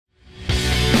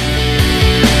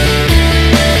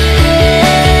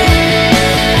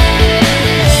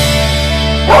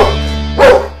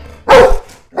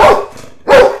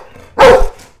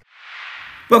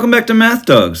Welcome back to Math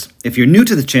Dogs. If you're new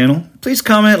to the channel, please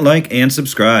comment, like, and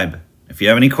subscribe. If you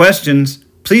have any questions,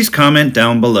 please comment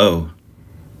down below.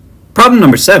 Problem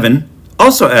number 7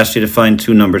 also asks you to find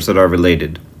two numbers that are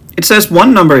related. It says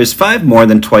one number is 5 more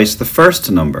than twice the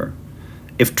first number.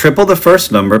 If triple the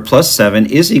first number plus 7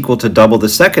 is equal to double the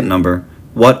second number,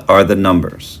 what are the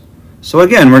numbers? So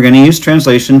again, we're going to use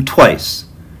translation twice.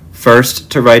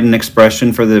 First, to write an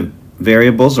expression for the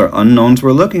variables or unknowns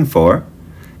we're looking for,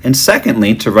 and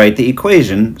secondly, to write the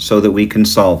equation so that we can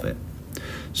solve it.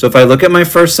 So if I look at my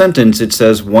first sentence, it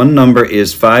says one number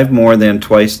is 5 more than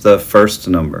twice the first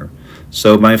number.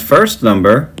 So my first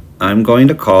number, I'm going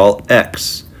to call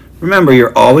x. Remember,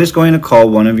 you're always going to call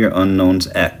one of your unknowns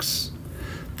x.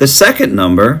 The second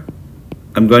number,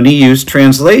 I'm going to use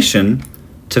translation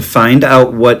to find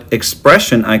out what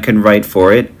expression I can write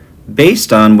for it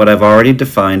based on what I've already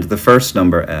defined the first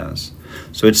number as.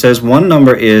 So it says one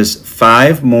number is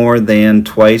 5 more than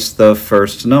twice the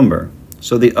first number.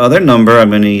 So the other number, I'm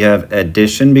going to have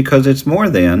addition because it's more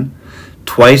than.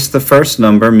 Twice the first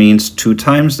number means 2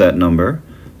 times that number.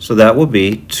 So that will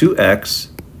be 2x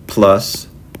plus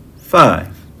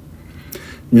 5.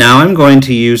 Now I'm going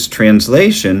to use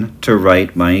translation to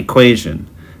write my equation.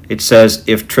 It says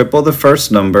if triple the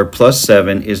first number plus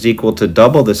 7 is equal to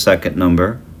double the second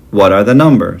number, what are the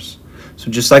numbers? So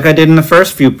just like I did in the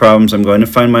first few problems, I'm going to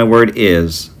find my word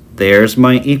is. There's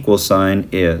my equal sign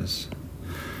is.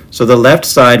 So the left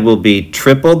side will be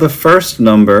triple the first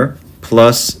number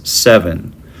plus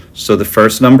 7. So the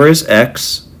first number is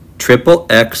x. Triple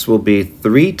x will be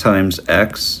 3 times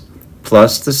x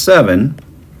plus the 7.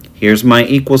 Here's my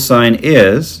equal sign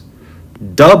is.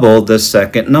 Double the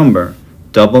second number.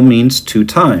 Double means 2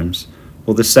 times.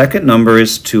 Well, the second number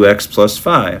is 2x plus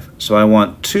 5. So I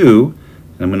want 2.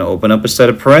 I'm going to open up a set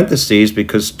of parentheses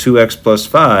because 2x plus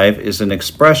 5 is an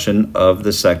expression of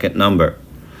the second number.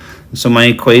 So my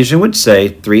equation would say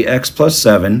 3x plus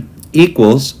 7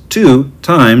 equals 2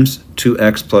 times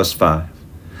 2x plus 5.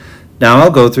 Now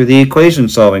I'll go through the equation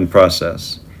solving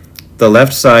process. The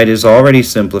left side is already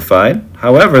simplified.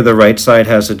 However, the right side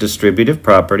has a distributive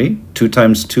property. 2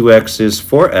 times 2x is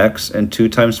 4x and 2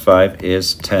 times 5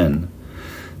 is 10.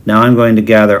 Now I'm going to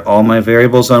gather all my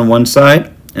variables on one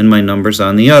side and my numbers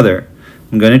on the other.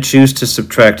 I'm going to choose to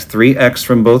subtract 3x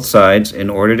from both sides in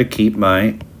order to keep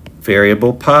my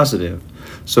variable positive.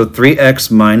 So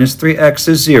 3x minus 3x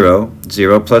is 0.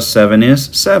 0 plus 7 is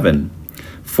 7.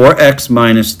 4x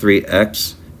minus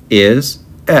 3x is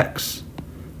x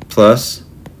plus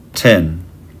 10.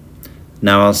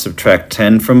 Now I'll subtract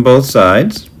 10 from both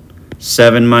sides.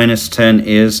 7 minus 10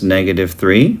 is negative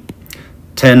 3.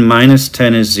 10 minus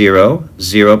 10 is 0.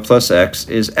 0 plus x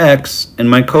is x. And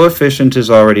my coefficient is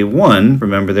already 1.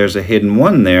 Remember, there's a hidden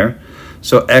 1 there.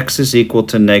 So x is equal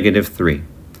to negative 3.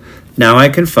 Now I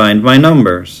can find my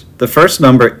numbers. The first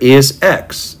number is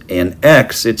x, and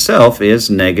x itself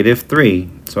is negative 3.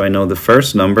 So I know the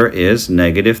first number is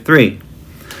negative 3.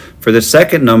 For the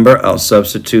second number, I'll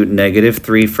substitute negative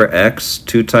 3 for x.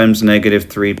 2 times negative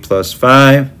 3 plus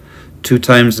 5. 2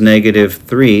 times negative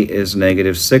 3 is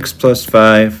negative 6 plus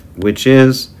 5, which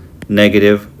is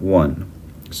negative 1.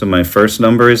 So my first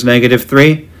number is negative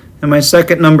 3, and my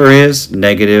second number is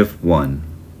negative 1.